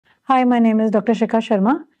Hi, my name is Dr. Shikha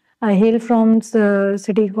Sharma. I hail from the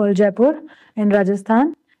city called Jaipur in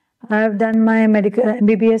Rajasthan. I have done my medical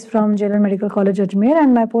MBBS from Jalan Medical College Ajmer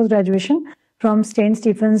and my post-graduation from St.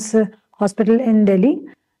 Stephen's Hospital in Delhi,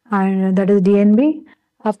 and that is DNB.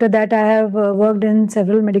 After that, I have worked in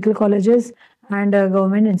several medical colleges and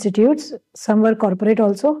government institutes. Some were corporate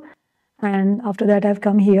also. And after that, I've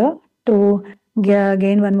come here to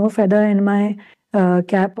gain one more feather in my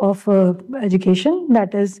cap of education,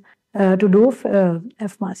 that is to do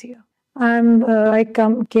FMAS here. I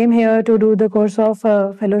came here to do the course of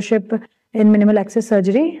fellowship in minimal access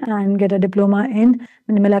surgery and get a diploma in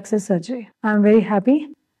minimal access surgery. I'm very happy.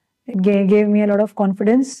 It gave me a lot of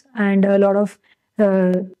confidence and a lot of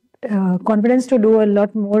confidence to do a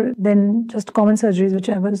lot more than just common surgeries, which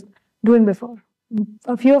I was doing before.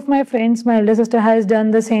 A few of my friends, my elder sister has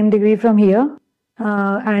done the same degree from here,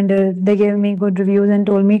 and they gave me good reviews and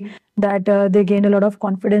told me that they gained a lot of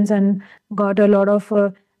confidence and got a lot of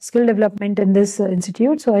skill development in this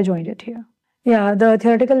institute, so I joined it here. Yeah, the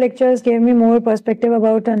theoretical lectures gave me more perspective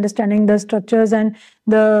about understanding the structures and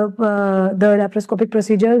the laparoscopic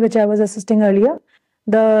procedures which I was assisting earlier.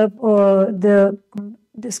 The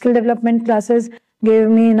skill development classes gave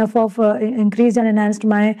me enough of increased and enhanced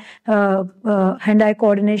my hand-eye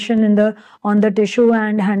coordination on the tissue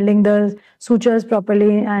and handling the sutures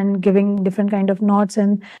properly and giving different kind of knots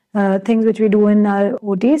and things which we do in our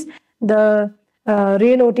OTs. The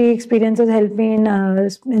real OT experiences helped me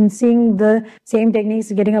in seeing the same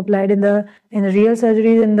techniques getting applied in the real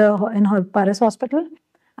surgeries in Paris hospital.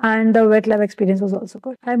 And the wet lab experience was also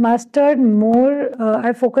good. I mastered more,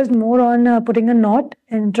 I focused more on putting a knot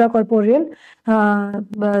intracorporeal.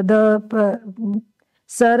 The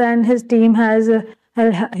sir and his team has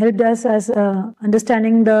helped us as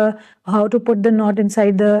understanding how to put the knot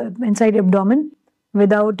inside the abdomen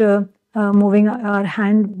without moving our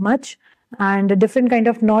hand much. And different kind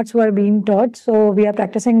of knots were being taught. So we are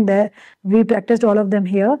practicing there. We practiced all of them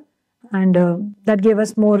here. And that gave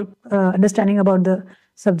us more understanding about the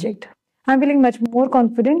subject. I'm feeling much more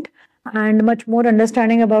confident and much more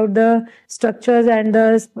understanding about the structures and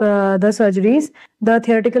the surgeries. The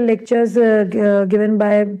theoretical lectures given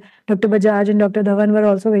by Dr. Bajaj and Dr. Dhawan were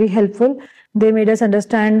also very helpful. They made us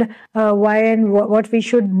understand why and what we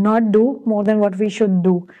should not do more than what we should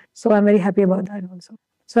do. So I'm very happy about that also.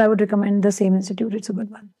 So I would recommend the same institute. It's a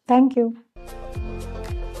good one. Thank you.